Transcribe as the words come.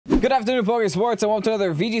Good afternoon, Pokésports, and welcome to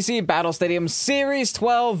another VGC Battle Stadium Series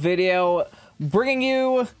 12 video, bringing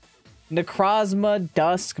you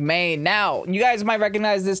Necrozma-Dusk-Mane. Now, you guys might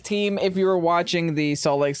recognize this team if you were watching the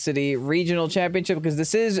Salt Lake City Regional Championship, because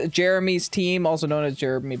this is Jeremy's team, also known as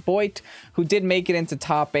Jeremy Boyd, who did make it into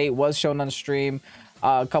top 8, was shown on stream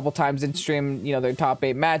a couple times in stream, you know, their top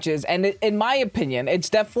 8 matches. And in my opinion,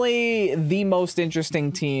 it's definitely the most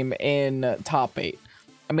interesting team in top 8.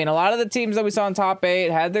 I mean, a lot of the teams that we saw in top 8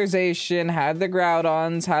 had their Zacian, had their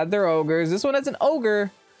Groudons, had their Ogres. This one has an Ogre,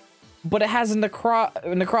 but it has a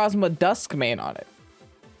Necrozma-Dusk-Mane on it,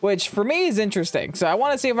 which for me is interesting. So I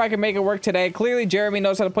want to see if I can make it work today. Clearly, Jeremy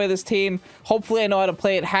knows how to play this team. Hopefully, I know how to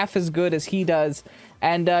play it half as good as he does.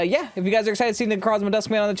 And yeah, if you guys are excited to see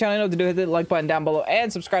Necrozma-Dusk-Mane on the channel, you know what to do. Hit the like button down below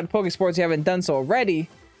and subscribe to Pokésports if you haven't done so already.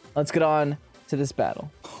 Let's get on to this battle.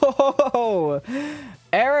 Oh,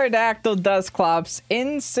 Aerodactyl Dusclops,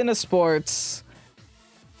 Incinesports,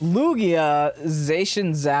 Lugia, Zacian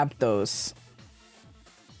Zapdos.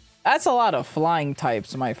 That's a lot of flying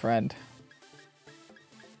types, my friend.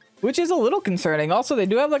 Which is a little concerning. Also, they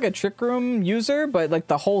do have like a Trick Room user, but like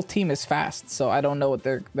the whole team is fast, so I don't know what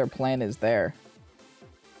their plan is there.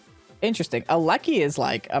 Interesting. Alecki is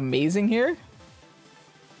like amazing here.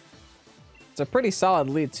 It's a pretty solid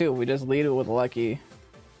lead too. We just lead it with Alecki.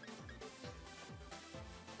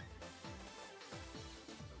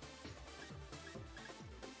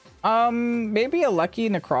 Maybe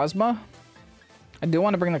Alecki Necrozma. I do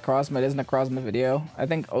want to bring Necrozma. It is a Necrozma video. I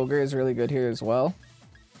think Ogre is really good here as well.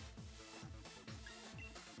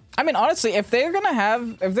 I mean, honestly, if they're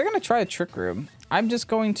gonna try a Trick Room, I'm just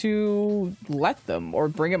going to let them or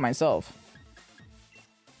bring it myself.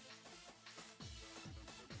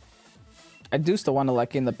 I do still want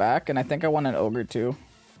Alecki in the back, and I think I want an Ogre too.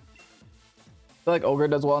 I feel like Ogre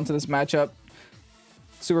does well into this matchup.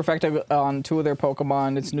 Super effective on 2 of their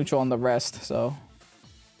Pokemon. It's neutral on the rest, so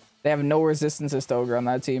they have no resistances to Ogre on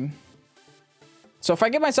that team. So if I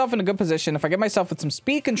get myself in a good position, if I get myself with some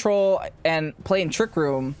speed control and playing Trick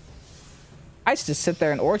Room, I just sit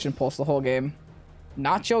there and Origin Pulse the whole game.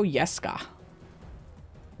 Nacho Yeska.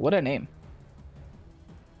 What a name.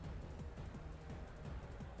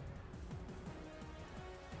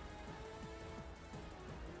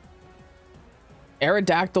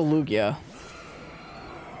 Aerodactyl Lugia.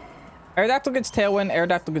 Aerodactyl gets Tailwind,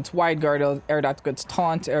 Aerodactyl gets Wide Guard, Aerodactyl gets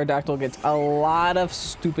Taunt, Aerodactyl gets a lot of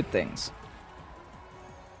stupid things.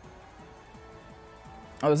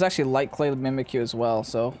 Oh, there's actually Light Clay Mimikyu as well,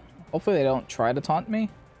 so hopefully they don't try to taunt me.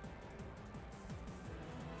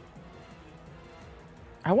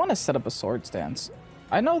 I want to set up a Swords Dance.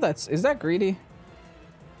 I know is that greedy?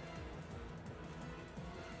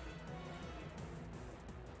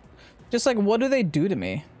 Just like, what do they do to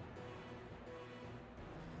me?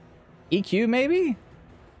 EQ maybe?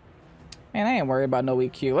 Man, I ain't worried about no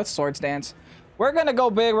EQ. Let's Swords Dance. We're gonna go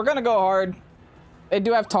big. We're gonna go hard. They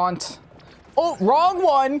do have Taunt. Oh, wrong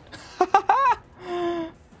one.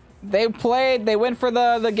 They went for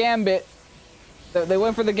the gambit. They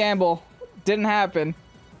went for the gamble. Didn't happen.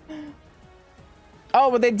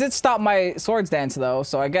 Oh, but they did stop my Swords Dance though,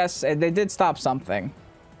 so I guess they did stop something.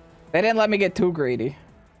 They didn't let me get too greedy.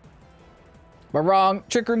 But wrong.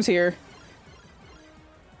 Trick Room's here.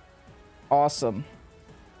 Awesome.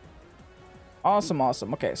 Awesome,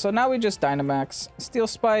 awesome. Okay, so now we just Dynamax, Steel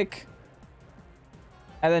Spike,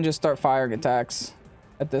 and then just start firing attacks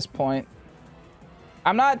at this point.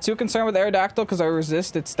 I'm not too concerned with Aerodactyl because I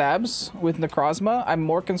resist its stabs with Necrozma. I'm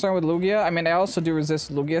more concerned with Lugia. I mean, I also do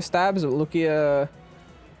resist Lugia stabs, but Lugia...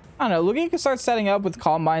 I don't know. Lugia can start setting up with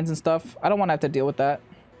Calm Minds and stuff. I don't want to have to deal with that.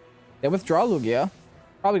 They withdraw Lugia.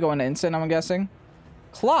 Probably going to Instant, I'm guessing.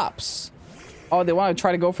 Clops. Oh, they want to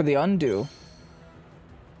try to go for the Undo.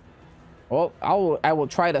 Well, I will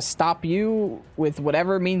try to stop you with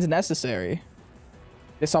whatever means necessary.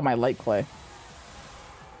 They saw my Light Clay.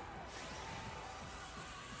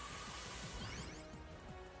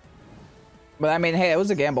 But I mean, hey, it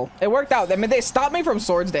was a gamble. It worked out. I mean, they stopped me from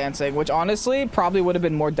Swords Dancing, which honestly probably would have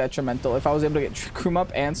been more detrimental if I was able to get Trick Room up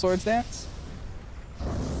and Swords Dance.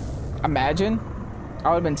 Imagine.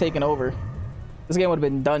 I would have been taken over. This game would have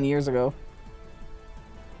been done years ago.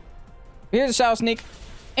 Here's a Shadow Sneak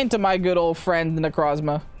into my good old friend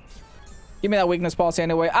Necrozma. Give me that weakness pulse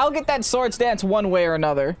anyway. I'll get that Swords Dance one way or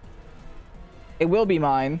another. It will be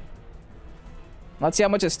mine. Let's see how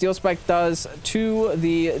much a Steel Spike does to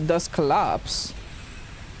the Dusclops.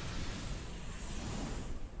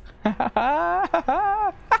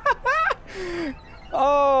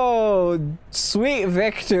 Oh, sweet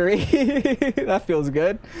victory. That feels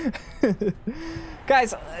good.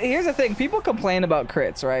 Guys, here's the thing. People complain about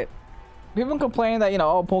crits, right? People complain that, you know,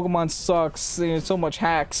 oh, Pokemon sucks, there's so much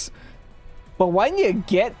hacks. But when you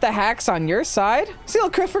get the hacks on your side, still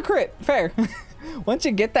crit for crit, fair. Once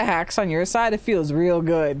you get the hacks on your side, it feels real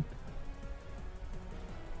good.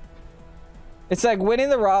 It's like winning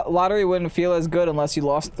the lottery wouldn't feel as good unless you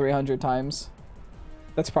lost 300 times.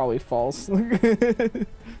 That's probably false. All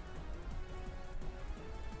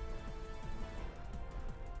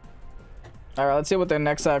right, let's see what their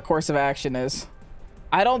next course of action is.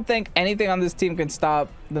 I don't think anything on this team can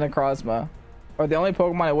stop the Necrozma. Or the only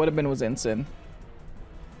Pokemon it would have been was Incin.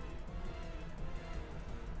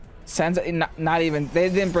 Not even. They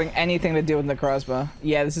didn't bring anything to do with Necrozma.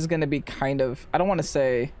 Yeah, this is going to be kind of... I don't want to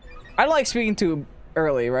say... I don't like speaking too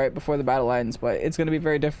early, right? Before the battle ends. But it's going to be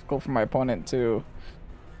very difficult for my opponent to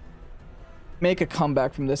make a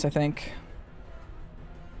comeback from this, I think.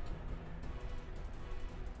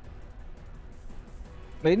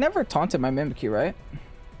 They never taunted my Mimikyu, right?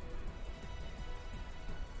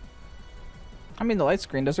 I mean, the light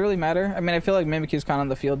screen does it really matter. I mean, I feel like Mimikyu's kind of on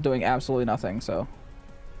the field doing absolutely nothing, so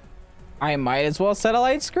I might as well set a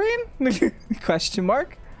light screen? Question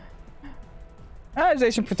mark.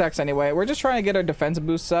 Analyzation protects anyway. We're just trying to get our defense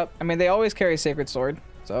boosts up. I mean, they always carry Sacred Sword,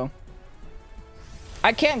 so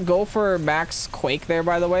I can't go for Max Quake there,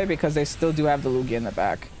 by the way, because they still do have the Lugia in the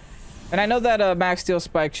back. And I know that Max Steel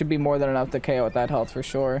Spike should be more than enough to KO at that health for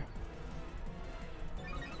sure.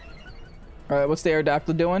 Alright, what's the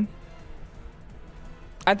Aerodactyl doing?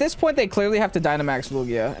 At this point, they clearly have to Dynamax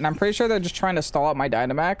Lugia. And I'm pretty sure they're just trying to stall out my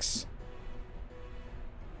Dynamax.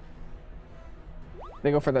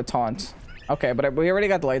 They go for the taunt. Okay, but we already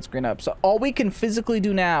got the light screen up. So all we can physically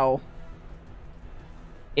do now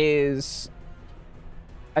is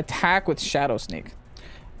attack with Shadow Sneak.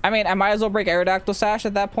 I mean, I might as well break Aerodactyl Sash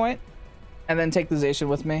at that point. And then take the Zacian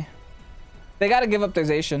with me. They gotta give up their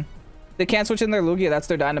Zacian. They can't switch in their Lugia. That's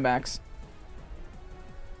their Dynamax.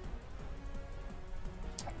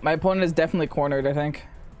 My opponent is definitely cornered, I think.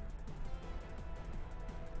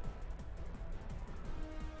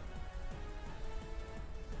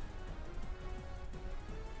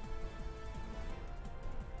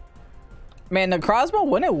 Man, Necrozma,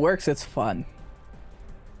 when it works, it's fun.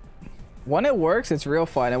 When it works, it's real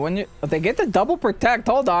fun. And when they get the double protect,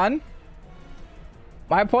 hold on.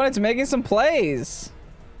 My opponent's making some plays.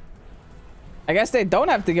 I guess they don't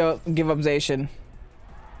have to give up Zacian.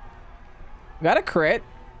 Got a crit.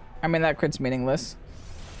 I mean, that crit's meaningless.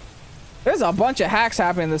 There's a bunch of hacks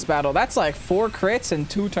happening in this battle. That's like 4 crits in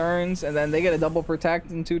 2 turns, and then they get a double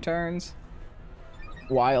protect in 2 turns.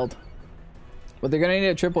 Wild. But they're gonna need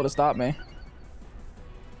a triple to stop me.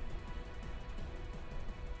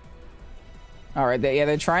 All right,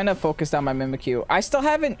 they're trying to focus down my Mimikyu. I still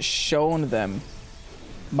haven't shown them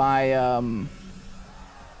my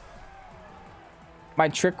my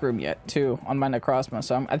trick room yet too on my Necrozma,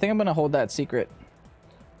 so I think I'm gonna hold that secret.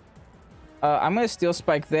 I'm gonna Steel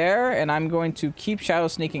Spike there, and I'm going to keep Shadow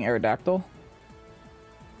Sneaking Aerodactyl.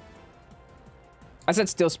 I said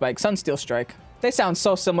Steel Spike, Sunsteel Strike. They sound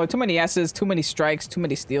so similar. Too many S's, too many strikes, too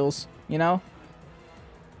many steals, you know?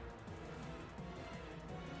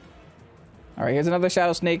 All right, here's another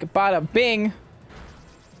Shadow Snake. Bada bing!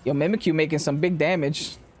 Yo, Mimikyu making some big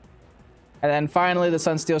damage. And then finally, the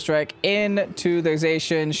Sunsteel Strike into their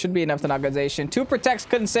Zacian. Should be enough to knock out Zacian. 2 protects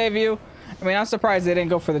couldn't save you. I mean, I'm surprised they didn't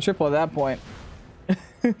go for the triple at that point.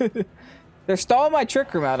 They're stalling my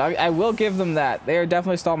Trick Room out. I will give them that. They are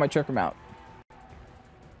definitely stalling my Trick Room out.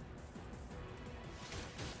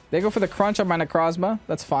 They go for the Crunch on my Necrozma.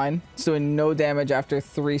 That's fine. It's doing no damage after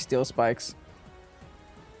 3 Steel Spikes.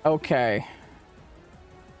 Okay.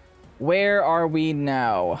 Where are we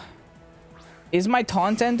now? Is my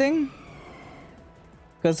taunt ending?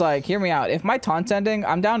 Because, like, hear me out. If my taunt's ending,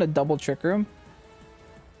 I'm down to double Trick Room.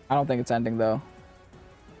 I don't think it's ending, though.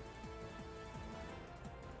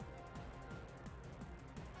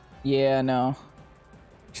 Yeah, no.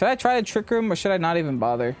 Should I try to Trick Room, or should I not even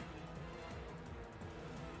bother?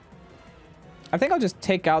 I think I'll just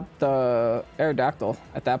take out the Aerodactyl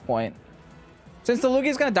at that point. Since the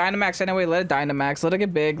Lugia's gonna Dynamax anyway, let it Dynamax. Let it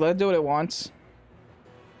get big. Let it do what it wants.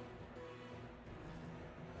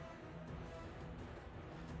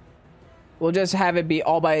 We'll just have it be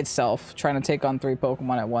all by itself, trying to take on 3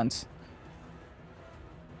 Pokemon at once.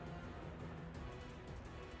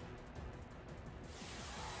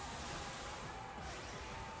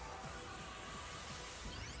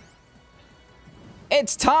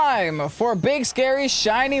 It's time for Big Scary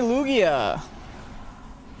Shiny Lugia.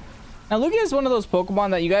 Now, Lugia is one of those Pokemon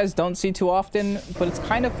that you guys don't see too often, but it's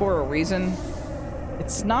kind of for a reason.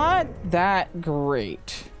 It's not that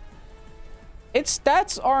great. Its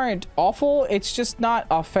stats aren't awful. It's just not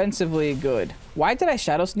offensively good. Why did I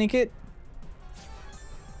Shadow Sneak it?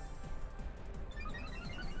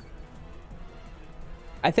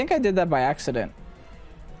 I think I did that by accident.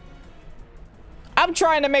 I'm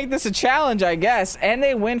trying to make this a challenge, I guess. And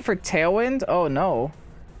they win for Tailwind? Oh, no.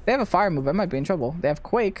 They have a fire move. I might be in trouble. They have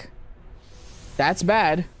Quake. That's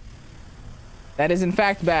bad. That is, in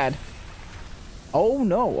fact, bad. Oh,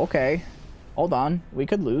 no. Okay. Hold on. We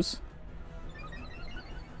could lose.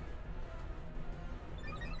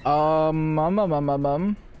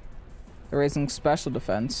 They're raising special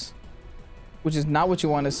defense, which is not what you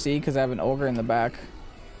want to see because I have an ogre in the back.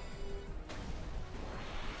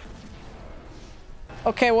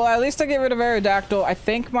 Okay, well, at least I get rid of Aerodactyl. I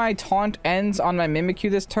think my taunt ends on my Mimikyu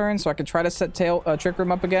this turn, so I could try to set Trick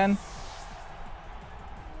Room up again.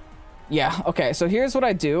 Yeah, okay, so here's what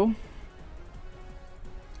I do.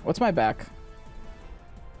 What's my back?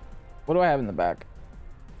 What do I have in the back?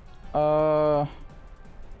 I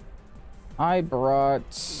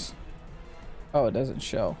brought... Oh, it doesn't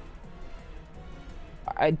show.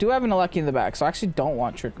 I do have an Alecki in the back, so I actually don't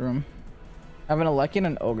want Trick Room. I have an Alecki and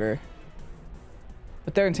an Ogre.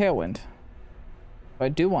 But they're in Tailwind. But I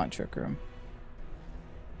do want Trick Room.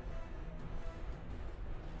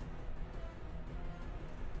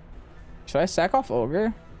 Should I sack off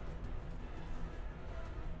Ogre?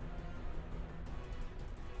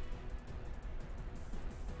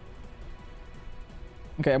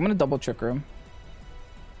 Okay, I'm gonna double Trick Room.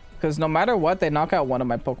 Because no matter what, they knock out one of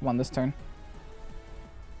my Pokemon this turn.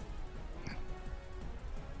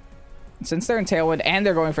 Since they're in Tailwind and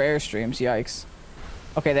they're going for Airstreams, yikes.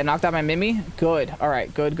 Okay, they knocked out my Mimi. Good. All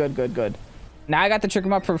right, good. Now I got the Trick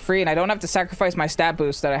Room up for free, and I don't have to sacrifice my stat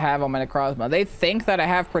boost that I have on my Necrozma. They think that I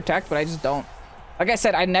have Protect, but I just don't. Like I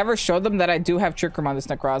said, I never showed them that I do have Trick Room on this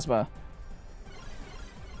Necrozma.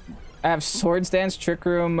 I have Swords Dance, Trick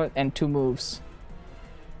Room, and 2 moves.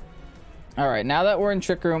 All right, now that we're in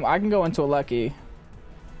Trick Room, I can go into Alecki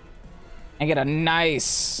and get a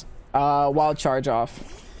nice Wild Charge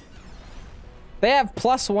off. They have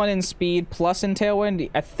 +1 in speed, plus in Tailwind.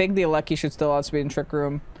 I think the Alecki should still outspeed in Trick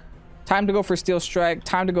Room. Time to go for Steel Strike.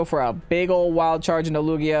 Time to go for a big old Wild Charge into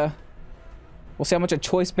Lugia. We'll see how much a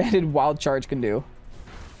Choice Banded Wild Charge can do.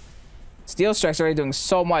 Steel Strike's already doing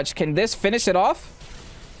so much. Can this finish it off?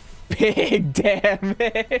 Big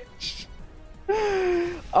damage.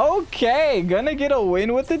 Okay, gonna get a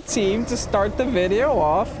win with the team to start the video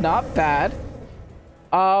off. Not bad.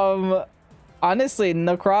 Honestly,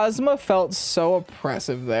 Necrozma felt so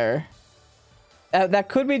oppressive there. That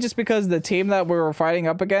could be just because the team that we were fighting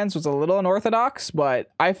up against was a little unorthodox,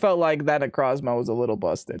 but I felt like that Necrozma was a little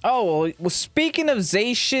busted. Oh, well, speaking of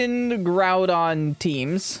Zacian Groudon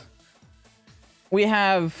teams, we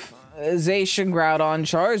have Zacian, Groudon,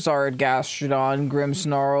 Charizard, Gastrodon,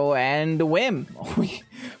 Grimmsnarl, and Whim.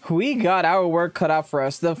 We got our work cut out for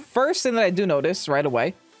us. The first thing that I do notice right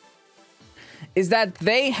away is that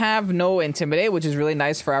they have no Intimidate, which is really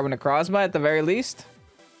nice for our Necrozma at the very least.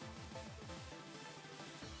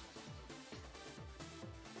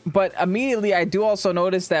 But immediately I do also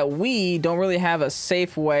notice that we don't really have a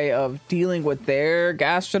safe way of dealing with their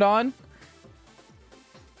Gastrodon.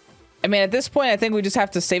 I mean, at this point, I think we just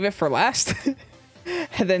have to save it for last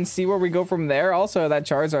and then see where we go from there. Also, that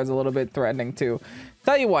Charizard's a little bit threatening too.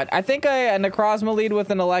 Tell you what, I think a Necrozma lead with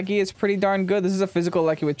an Alecki is pretty darn good. This is a physical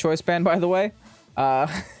Alecki with Choice Band, by the way.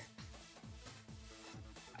 I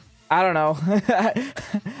don't know.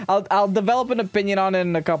 I'll develop an opinion on it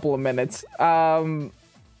in a couple of minutes.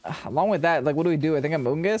 Along with that, like, what do we do? I think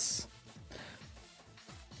Amoonguss.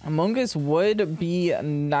 Amoonguss would be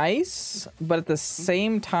nice, but at the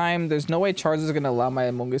same time, there's no way Charizard is going to allow my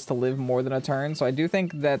Amoonguss to live more than a turn. So I do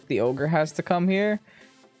think that the Ogre has to come here.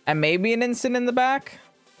 And maybe an instant in the back.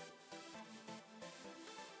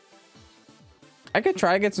 I could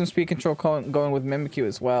try to get some speed control going with Mimikyu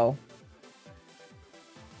as well.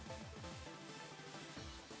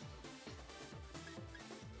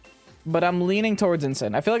 But I'm leaning towards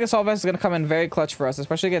instant. I feel like Assault Vest is going to come in very clutch for us,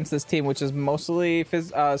 especially against this team, which is mostly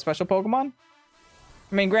special Pokemon.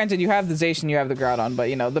 I mean, granted, you have the Zacian, you have the Groudon, but,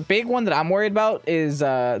 you know, the big one that I'm worried about is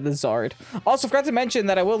the Zard. Also, forgot to mention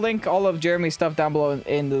that I will link all of Jeremy's stuff down below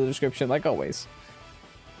in the description, like always.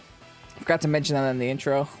 Forgot to mention that in the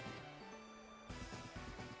intro.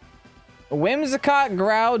 Whimsicott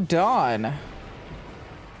Groudon.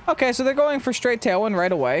 Okay, so they're going for straight Tailwind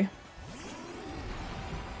right away.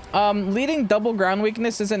 Leading double ground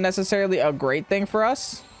weakness isn't necessarily a great thing for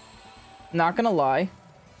us. Not gonna lie.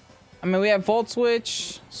 I mean, we have Volt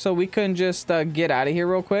Switch, so we can just get out of here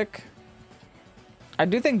real quick. I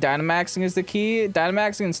do think Dynamaxing is the key.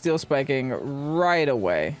 Dynamaxing and Steel Spiking right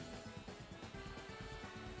away.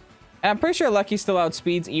 And I'm pretty sure Lucky still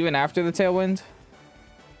outspeeds even after the Tailwind.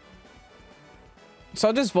 So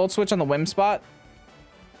I'll just Volt Switch on the Whim spot.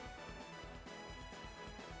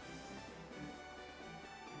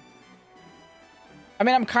 I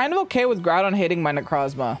mean, I'm kind of okay with Groudon hitting my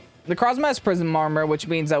Necrozma. Necrozma has Prism Armor, which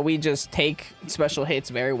means that we just take special hits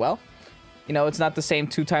very well. You know, it's not the same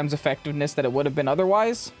 2 times effectiveness that it would have been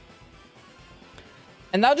otherwise.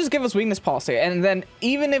 And that'll just give us Weakness Policy. And then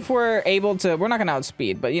even if we're able to... We're not going to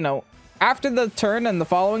outspeed, but, you know, after the turn and the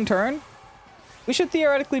following turn, we should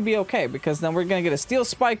theoretically be okay. Because then we're going to get a Steel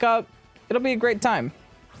Spike up. It'll be a great time.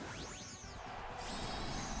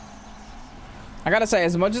 I gotta say,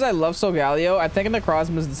 as much as I love Solgaleo, I think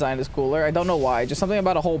Necrozma's design is cooler. I don't know why. Just something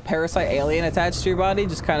about a whole parasite alien attached to your body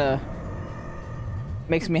just kind of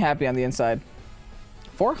makes me happy on the inside.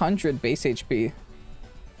 400 base HP.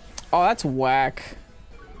 Oh, that's whack.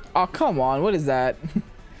 Oh, come on. What is that?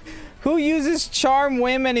 Who uses Charm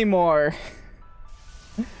Whim anymore?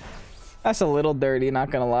 That's a little dirty, not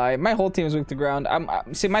gonna lie. My whole team is weak to ground.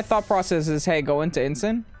 See, my thought process is, hey, go into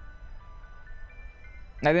Incin.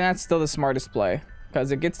 I think that's still the smartest play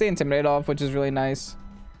because it gets the Intimidate off, which is really nice.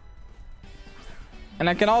 And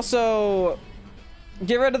I can also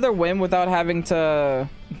get rid of their Whim without having to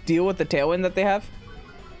deal with the Tailwind that they have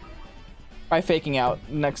by faking out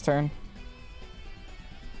next turn.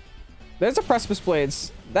 There's a Precipice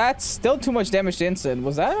Blades. That's still too much damage to Incin.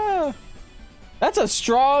 Was that a... That's a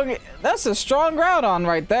strong Groudon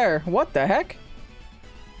right there. What the heck?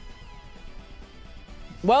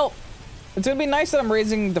 Well... It's gonna be nice that I'm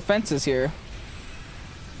raising defenses here.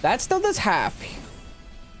 That still does half.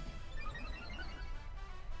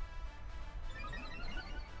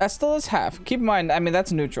 That still is half. Keep in mind, I mean,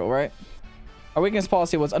 that's neutral, right? Our weakness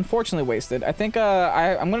policy was unfortunately wasted. I think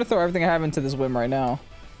I'm gonna throw everything I have into this Whim right now.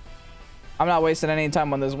 I'm not wasting any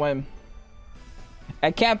time on this Whim.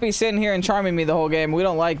 I can't be sitting here and charming me the whole game. We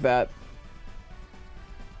don't like that.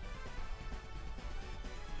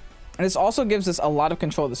 And this also gives us a lot of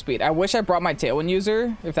control of the speed. I wish I brought my Tailwind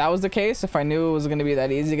user if that was the case, if I knew it was going to be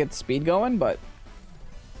that easy to get the speed going, but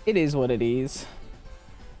it is what it is.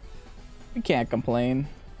 We can't complain.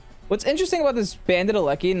 What's interesting about this Banded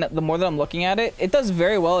Alecki, the more that I'm looking at it, it does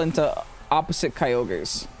very well into opposite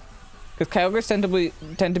Kyogres. Because Kyogres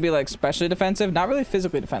tend to be like specially defensive, not really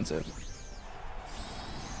physically defensive.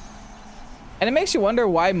 And it makes you wonder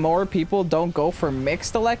why more people don't go for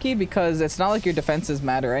mixed Alecki, because it's not like your defenses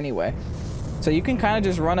matter anyway. So you can kind of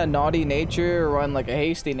just run a naughty nature or run like a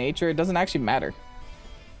hasty nature. It doesn't actually matter.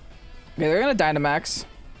 Okay, they're going to Dynamax.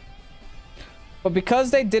 But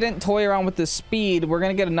because they didn't toy around with the speed, we're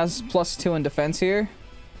going to get a nice +2 in defense here.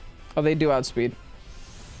 Oh, they do outspeed.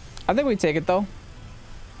 I think we take it though.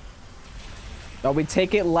 No, we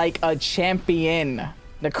take it like a champion.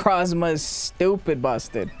 Necrozma is stupid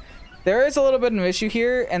busted. There is a little bit of an issue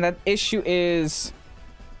here, and that issue is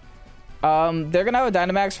they're gonna have a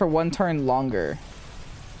Dynamax for 1 turn longer.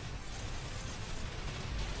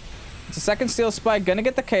 It's a second Steel Spike, gonna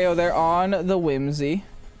get the KO there on the Whimsy,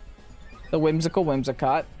 the whimsical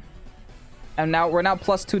Whimsicott, and now we're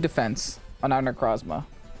 +2 defense on our Necrozma.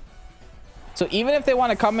 So even if they want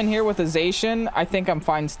to come in here with a Zacian, I think I'm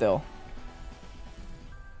fine still.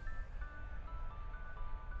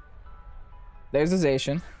 There's a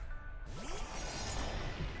Zacian.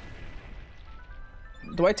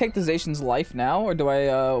 Do I take the Zacian's life now, or do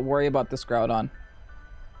I worry about this Groudon?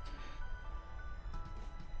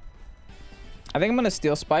 I think I'm going to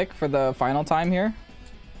Steel Spike for the final time here.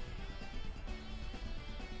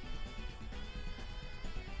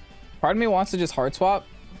 Part of me wants to just Hard Swap.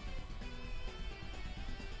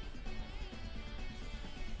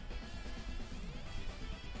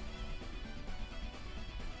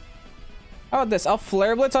 How about this? I'll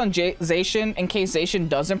Flare Blitz on Zacian in case Zacian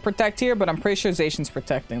doesn't protect here, but I'm pretty sure Zacian's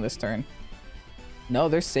protecting this turn. No,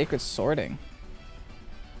 there's Sacred Sorting.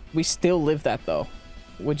 We still live that though,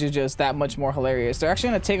 which is just that much more hilarious. They're actually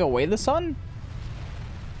going to take away the Sun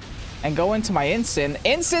and go into my Incin.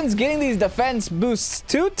 Incin's getting these defense boosts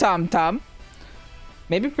too, Tom Tom.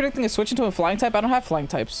 Maybe predicting a switch into a flying type. I don't have flying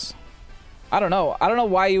types. I don't know. I don't know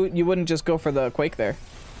why you wouldn't just go for the Quake there.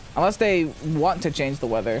 Unless they want to change the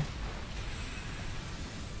weather.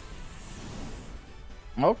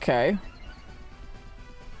 Okay.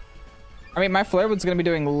 I mean, my Flare Blitz is going to be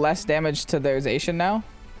doing less damage to their Zacian now.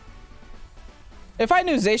 If I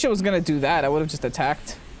knew Zacian was going to do that, I would have just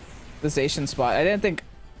attacked the Zacian spot. I didn't think...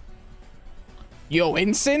 Yo,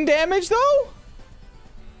 Incin damage, though?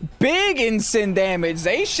 Big Incin damage.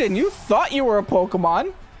 Zacian, you thought you were a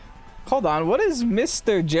Pokemon. Hold on, what does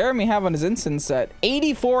Mr. Jeremy have on his instant set?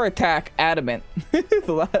 84 attack adamant.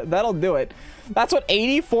 That'll do it. That's what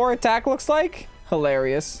 84 attack looks like?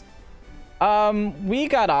 Hilarious. We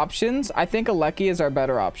got options. I think Alecki is our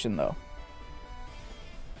better option though.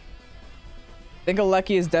 I think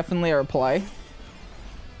Alecki is definitely our play.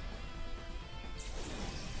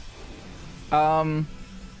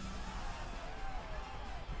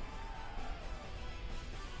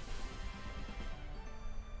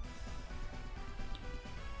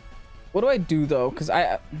 What do I do though? Because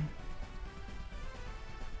I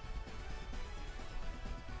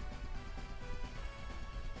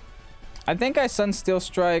think I Sunsteel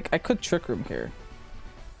Strike. I could Trick Room here.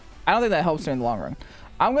 I don't think that helps me in the long run.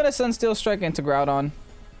 I'm gonna Sunsteel Strike into Groudon.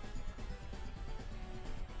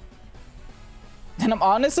 And I'm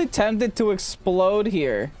honestly tempted to explode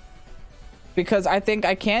here. Because I think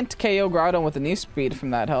I can't KO Groudon with a knee speed from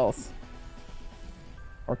that health.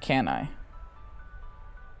 Or can I?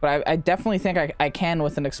 But I definitely think I can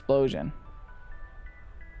with an explosion.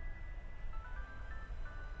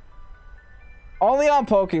 Only on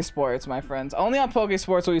Pokésports, my friends. Only on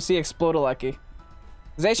Pokésports will you see Explode Alecki.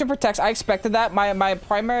 Zacian protects. I expected that. My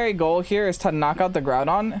primary goal here is to knock out the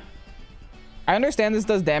Groudon. I understand this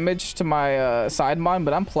does damage to my Sidemon,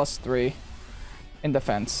 but I'm +3 in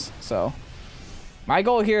defense. So my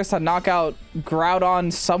goal here is to knock out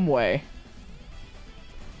Groudon some way.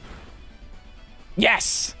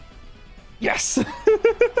 Yes! Yes! I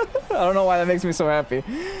don't know why that makes me so happy.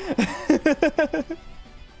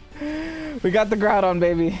 We got the Groudon,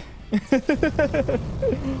 baby.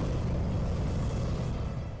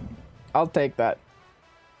 I'll take that.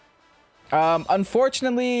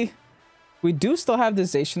 Unfortunately, we do still have the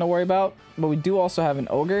Zacian to worry about, but we do also have an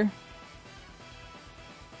Ogre.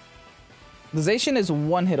 The Zacian is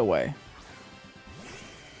 1 hit away.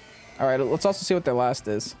 All right, let's also see what their last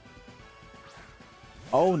is.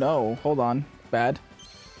 Oh no, hold on. Bad.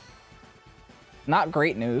 Not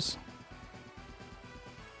great news.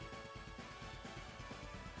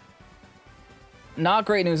 Not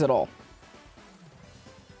great news at all.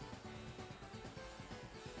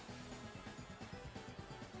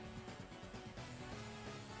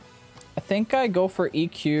 I think I go for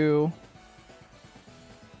EQ.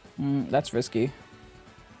 That's risky.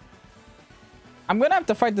 I'm gonna have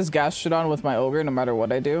to fight this Gastrodon with my Ogre no matter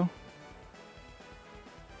what I do.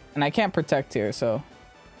 And I can't protect here, so.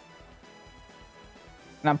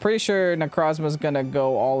 And I'm pretty sure Necrozma's gonna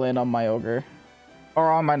go all in on my Ogre.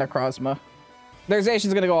 Or on my Necrozma. Their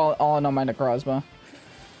Zacian's gonna go all in on my Necrozma.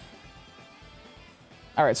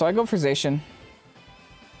 Alright, so I go for Zacian.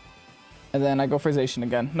 And then I go for Zacian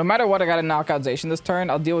again. No matter what, I gotta knock out Zacian this turn.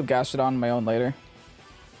 I'll deal with Gastrodon on my own later.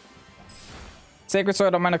 Sacred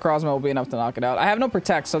Sword on my Necrozma will be enough to knock it out. I have no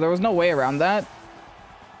Protect, so there was no way around that.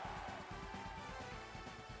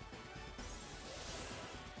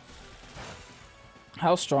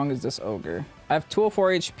 How strong is this Ogre? I have 204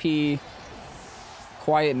 HP.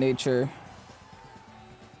 Quiet Nature.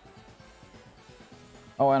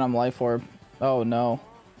 Oh, and I'm Life Orb. Oh no.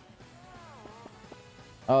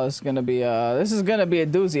 Oh, this is gonna be a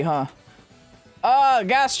doozy, huh?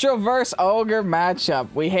 Gastroverse Ogre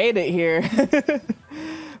matchup. We hate it here.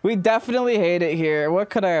 We definitely hate it here. What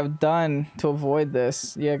could I have done to avoid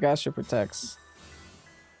this? Yeah, Gastro protects.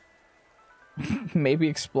 Maybe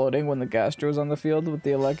exploding when the Gastro's on the field with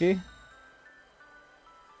the Alecki.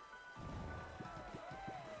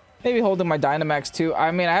 Maybe holding my Dynamax too.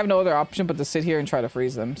 I mean, I have no other option but to sit here and try to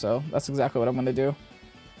freeze them. So that's exactly what I'm going to do.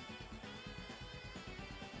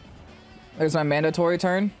 There's my mandatory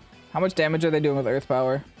turn. How much damage are they doing with Earth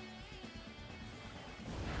Power?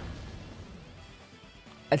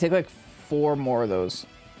 I take like 4 more of those.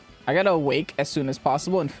 I gotta awake as soon as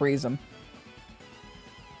possible and freeze them.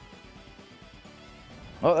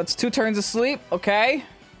 Well, that's 2 turns of sleep. Okay.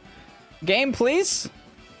 Game, please.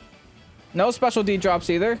 No special D drops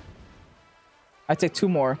either. I take 2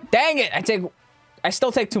 more. Dang it! I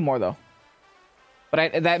still take 2 more though.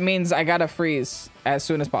 But that means I gotta freeze as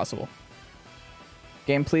soon as possible.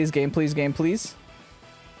 Game, please. Game, please. Game, please.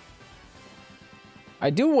 I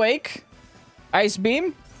do wake. Ice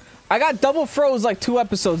Beam. I got double froze like 2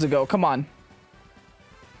 episodes ago. Come on.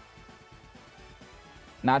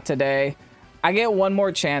 Not today. I get 1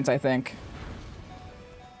 more chance, I think.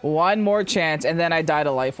 1 more chance, and then I die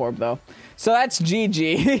to Life Orb, though. So that's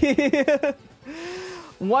GG.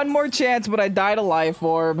 1 more chance, but I die to Life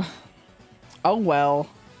Orb. Oh, well.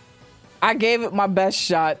 I gave it my best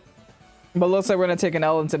shot. But looks like we're going to take an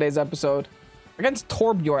L in today's episode. Against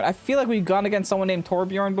Torbjorn. I feel like we've gone against someone named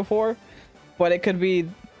Torbjorn before. But it could be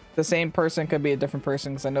the same person, could be a different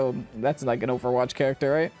person. Because I know that's like an Overwatch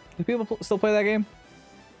character, right? Do people still play that game?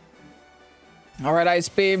 All right, Ice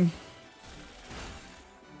Beam.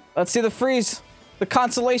 Let's see the freeze. The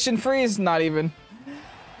consolation freeze. Not even.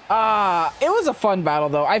 It was a fun battle,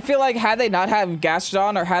 though. I feel like had they not have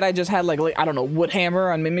Gastrodon, or had I just had, like I don't know,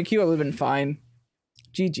 Woodhammer on Mimikyu, I would have been fine.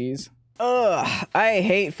 GG's. Ugh, I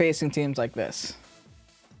hate facing teams like this.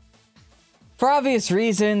 For obvious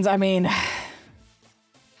reasons, I mean...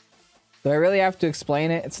 Do I really have to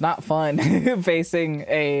explain it? It's not fun facing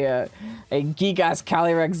a Gigas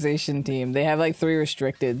Calyrex team. They have like 3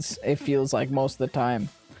 restricteds, it feels like, most of the time.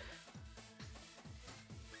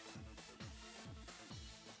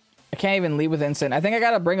 I can't even lead with Instant. I think I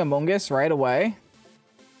gotta bring Amoonguss right away.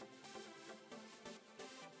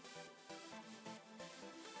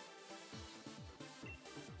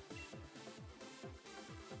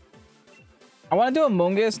 I want to do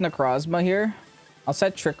Amoonguss Necrozma here. I'll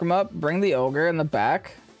set Trick Room up, bring the Ogre in the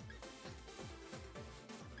back.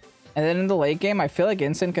 And then in the late game, I feel like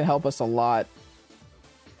Instant can help us a lot.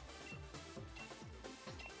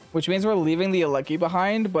 Which means we're leaving the Alecki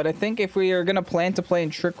behind, but I think if we are going to plan to play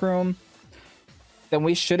in Trick Room, then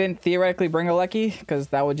we shouldn't theoretically bring Alecki, because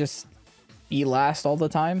that would just be last all the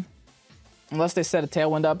time. Unless they set a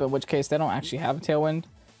Tailwind up, in which case they don't actually have a Tailwind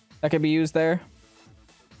that could be used there.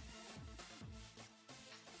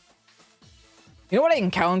 You know what I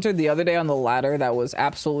encountered the other day on the ladder that was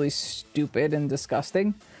absolutely stupid and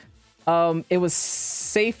disgusting? It was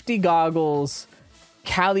Safety Goggles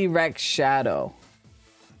Calyrex Shadow.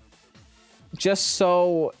 Just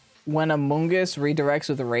so when Amoonguss redirects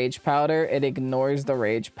with Rage Powder, it ignores the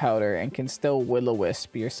Rage Powder and can still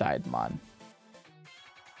Will-O-Wisp your Sidemon.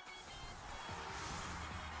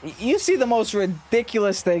 You see the most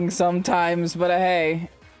ridiculous things sometimes, but hey...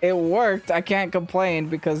 It worked. I can't complain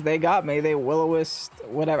because they got me. They Will-O-Wisp,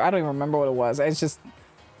 whatever. I don't even remember what it was. It's just...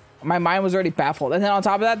 My mind was already baffled. And then on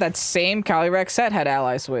top of that, that same Calyrex set had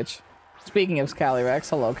Ally Switch. Speaking of Calyrex,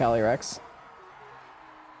 hello Calyrex.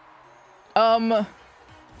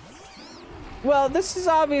 Well, this is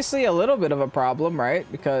obviously a little bit of a problem,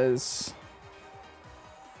 right? Because...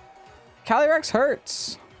 Calyrex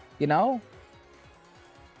hurts, you know?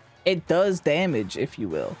 It does damage, if you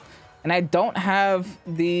will. And I don't have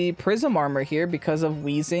the Prism armor here because of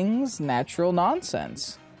Weezing's natural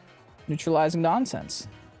nonsense. Neutralizing nonsense.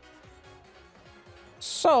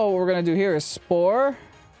 So what we're going to do here is Spore.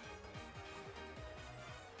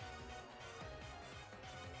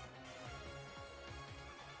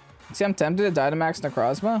 See, I'm tempted to Dynamax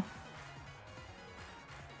Necrozma.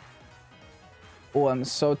 Oh, I'm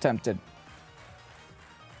so tempted.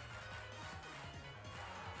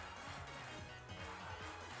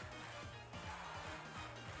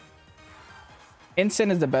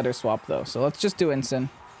 Instant is the better swap, though, so let's just do Instant.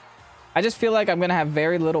 I just feel like I'm going to have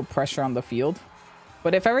very little pressure on the field.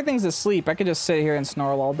 But if everything's asleep, I could just sit here and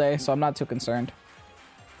snarl all day, so I'm not too concerned.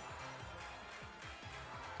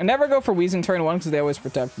 I never go for Weezing turn 1 because they always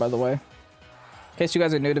protect, by the way. In case you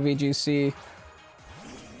guys are new to VGC,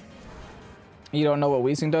 you don't know what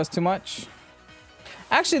Weezing does too much.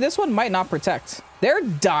 Actually, this one might not protect. They're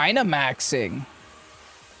Dynamaxing.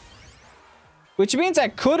 Which means I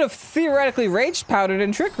could have theoretically Rage Powdered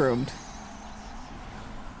and Trick Roomed.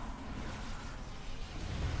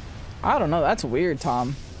 I don't know. That's weird,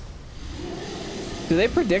 Tom. Do they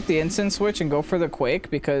predict the instant switch and go for the Quake?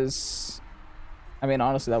 Because, I mean,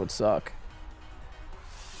 honestly, that would suck.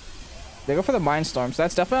 They go for the Mind Storm. So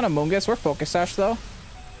that's definitely on Amoonguss. We're Focus Sash, though.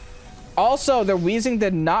 Also, their Weezing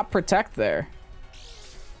did not protect there.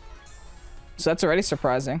 So that's already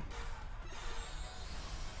surprising.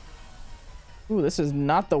 Ooh, this is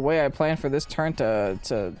not the way I planned for this turn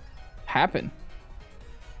to happen.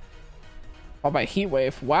 Oh, by Heat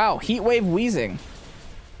Wave. Wow, Heat Wave Weezing.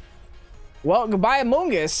 Well, goodbye,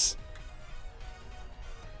 Amoonguss.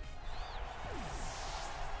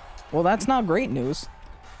 Well, that's not great news.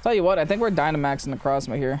 Tell you what, I think we're Dynamaxing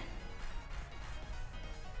Necrozma here.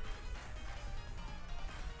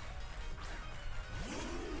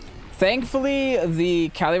 Thankfully, the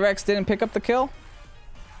Calyrex didn't pick up the kill.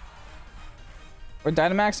 We're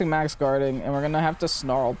Dynamaxing Max Guarding, and we're going to have to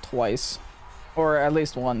Snarl twice. Or at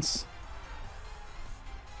least once.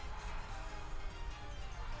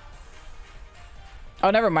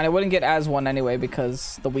 Oh, never mind. I wouldn't get as one anyway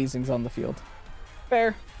because the Weezing's on the field.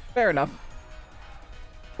 Fair. Fair enough.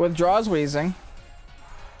 Withdraws Weezing.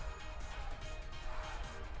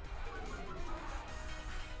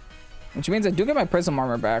 Which means I do get my Prism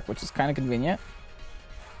armor back, which is kind of convenient.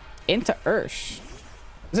 Into Ursh.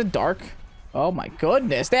 Is it dark? Oh my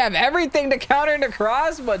goodness. They have everything to counter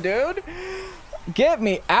Necrozma, dude. Get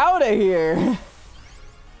me out of here.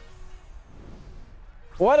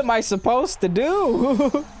 What am I supposed to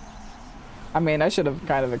do? I mean, I should have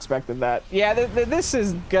kind of expected that. Yeah, this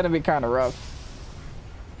is gonna be kind of rough.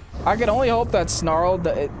 I can only hope that Snarl,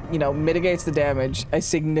 you know, mitigates the damage a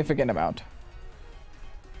significant amount.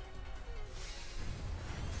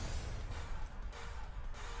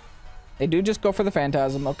 They do just go for the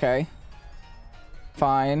Phantasm. Okay.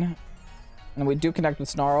 Fine. And we do connect with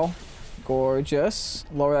Snarl. Gorgeous.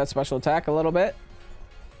 Lower that special attack a little bit.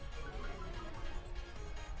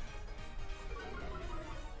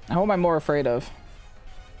 Who am I more afraid of?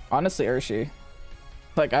 Honestly, Urshi.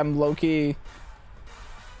 Like, I'm low-key...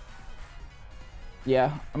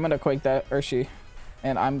 Yeah, I'm gonna Quake that Urshi.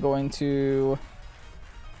 And I'm going to...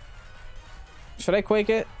 Should I Quake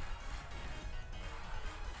it?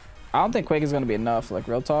 I don't think Quake is gonna be enough, like,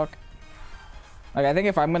 real talk. Like, I think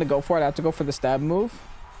if I'm gonna go for it, I have to go for the stab move.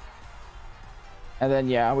 And then,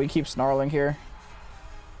 yeah, we keep snarling here.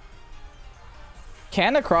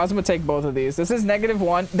 Can Necrozma take both of these? This is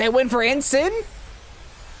 -1. They win for Ensign?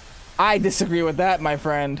 I disagree with that, my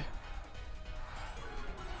friend.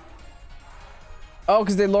 Oh,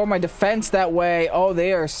 because they lower my defense that way. Oh,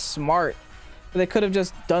 they are smart. They could have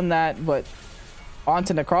just done that, but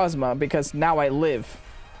onto Necrozma, because now I live.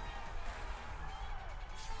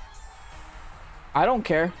 I don't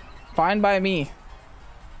care. Fine by me.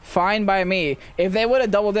 Fine by me. If they would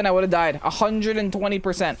have doubled in, I would have died.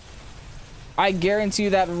 120%. I guarantee you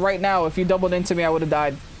that right now, if you doubled into me, I would have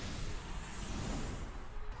died.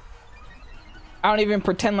 I don't even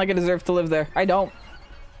pretend like I deserve to live there. I don't.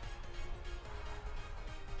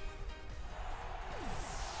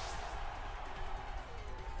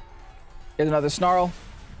 Here's another Snarl.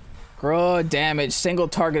 Good damage. Single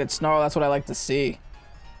targeted Snarl. That's what I like to see.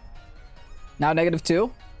 Now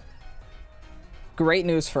 -2. Great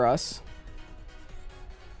news for us.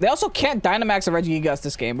 They also can't Dynamax a Regigigas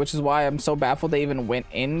this game, which is why I'm so baffled they even went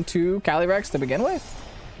into Calyrex to begin with.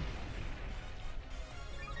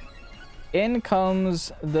 In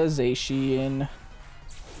comes the Zacian.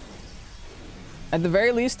 At the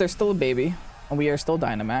very least, they're still a baby, and we are still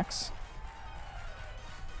Dynamax.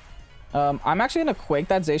 I'm actually going to Quake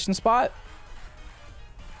that Zacian spot.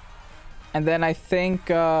 And then I think...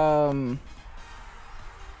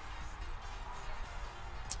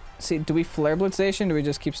 See, do we Flare Blitz Zacian, or do we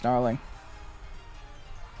just keep snarling?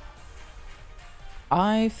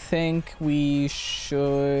 I think we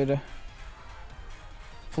should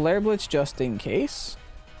Flare Blitz just in case.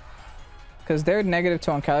 Because they're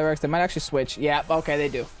 -2 on Calyrex. They might actually switch. Yeah, okay, they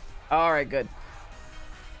do. Alright, good.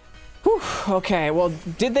 Whew, okay, well,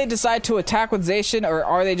 did they decide to attack with Zacian, or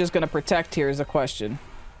are they just going to protect here is the question.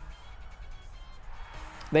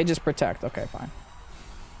 They just protect. Okay, fine.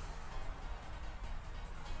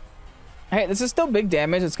 Hey, this is still big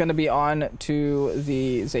damage. It's going to be on to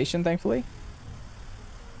the Zacian, thankfully.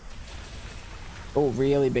 Oh,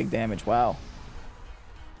 really big damage. Wow.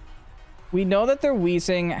 We know that their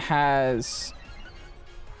Weezing has...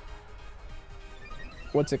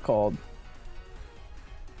 What's it called?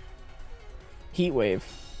 Heat Wave.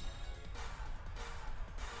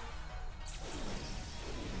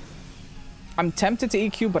 I'm tempted to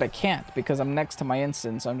EQ, but I can't because I'm next to my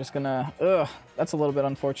instant. So I'm just going to... Ugh, that's a little bit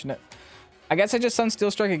unfortunate. I guess I just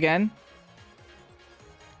Sunsteel Strike again.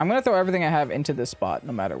 I'm going to throw everything I have into this spot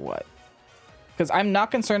no matter what. Because I'm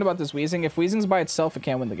not concerned about this Weezing. If Weezing's by itself, it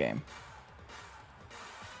can't win the game.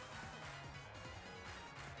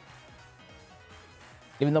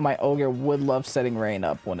 Even though my Ogre would love setting Rain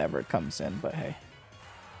up whenever it comes in. But hey.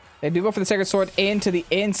 They do go for the Sacred Sword into the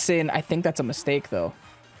Ensign. I think that's a mistake, though.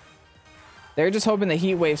 They're just hoping the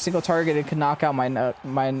Heat Wave single targeted could knock out my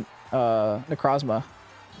Necrozma.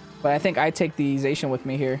 But I think I take the Zacian with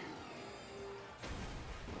me here.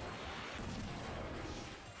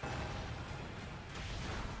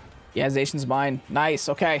 Yeah, Zacian's mine. Nice.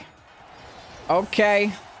 Okay.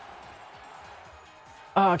 Okay.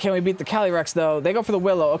 Oh, can we beat the Calyrex, though? They go for the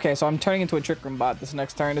Willow. Okay, so I'm turning into a Trick Room bot this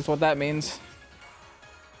next turn is what that means.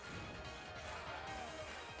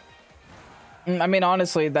 I mean,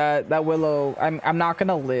 honestly, that Willow... I'm not going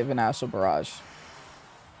to live in Astral Barrage.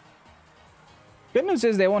 Good news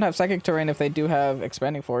is they won't have Psychic Terrain if they do have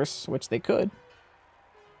Expanding Force, which they could.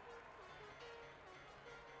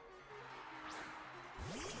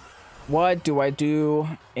 What do I do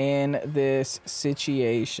in this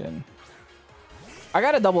situation? I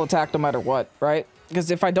gotta double attack no matter what, right?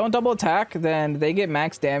 Because if I don't double attack, then they get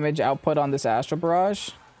max damage output on this Astral Barrage.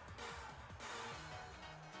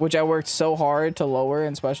 Which I worked so hard to lower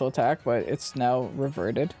in special attack, but it's now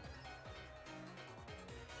reverted.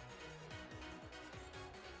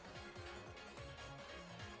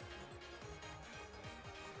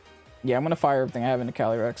 Yeah, I'm gonna fire everything I have into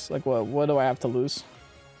Calyrex. Like, what do I have to lose?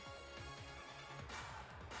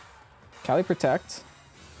 Cali Protect.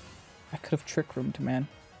 I could have Trick Roomed, man.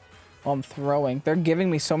 While I'm throwing. They're giving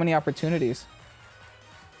me so many opportunities.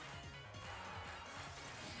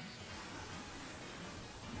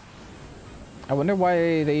 I wonder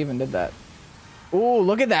why they even did that. Ooh,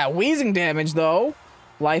 look at that. Wheezing damage, though.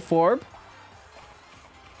 Life Orb.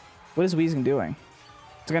 What is Wheezing doing?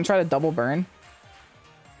 It's going to try to double burn.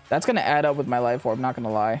 That's going to add up with my Life Orb, not going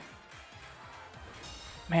to lie.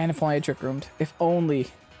 Man, if only I Trick Roomed. If only.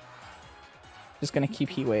 Just going to keep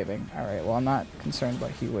Heat Waving. Alright, well, I'm not concerned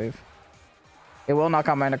about Heat Wave. It will knock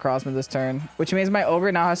out my Necrozma this turn, which means my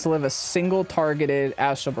Ogre now has to live a single targeted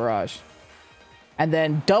Astral Barrage. And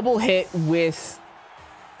then double hit with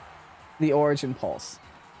the Origin Pulse.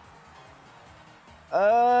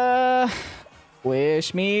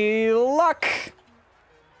 Wish me luck.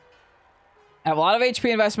 I have a lot of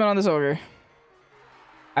HP investment on this Ogre.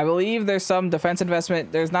 I believe there's some defense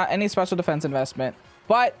investment. There's not any special defense investment,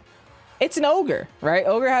 but it's an Ogre, right?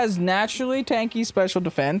 Ogre has naturally tanky special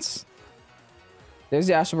defense. There's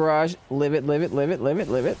the Astral Barrage. Live it, live it, live it, live it,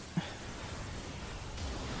 live it.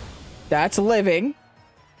 That's living.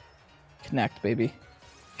 Connect, baby.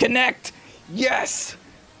 Connect! Yes!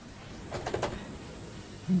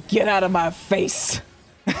 Get out of my face.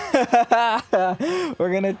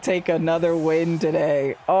 We're gonna take another win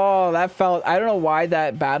today. Oh, that felt... I don't know why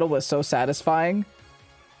that battle was so satisfying.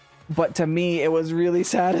 But to me, it was really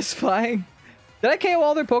satisfying. Did I KO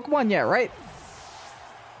all their Pokemon? Yeah, right?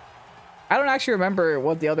 I don't actually remember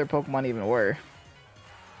what the other Pokemon even were.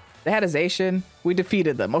 They had a Zacian. We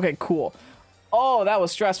defeated them. Okay, cool. Oh, that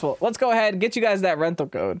was stressful. Let's go ahead and get you guys that rental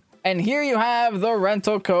code. And here you have the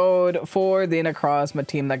rental code for the Necrozma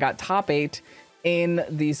team that got top 8 in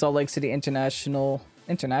the Salt Lake City Regional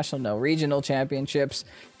Championships.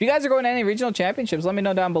 If you guys are going to any regional championships, let me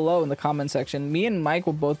know down below in the comment section. Me and Mike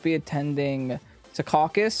will both be attending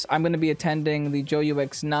Secaucus. I'm going to be attending the Joe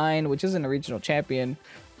UX9, which isn't a regional champion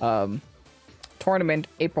tournament,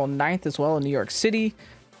 April 9th as well in New York City.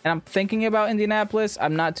 And I'm thinking about Indianapolis.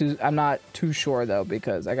 I'm not too sure though,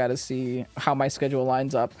 because I got to see how my schedule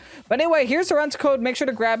lines up. But anyway, here's the rental code. Make sure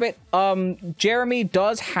to grab it. Jeremy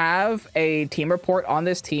does have a team report on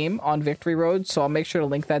this team on Victory Road, so I'll make sure to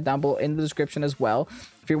link that down below in the description as well.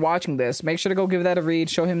 If you're watching this, make sure to go give that a read.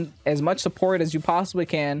 Show him as much support as you possibly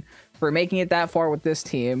can for making it that far with this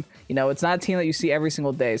team. You know, it's not a team that you see every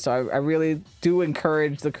single day, so I really do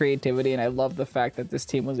encourage the creativity, and I love the fact that this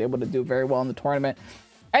team was able to do very well in the tournament.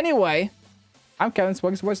 Anyway, I'm Kevin,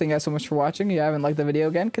 Pokésports. Thank you guys so much for watching. If you haven't liked the video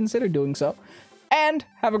again, consider doing so. And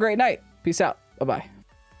have a great night. Peace out. Bye-bye.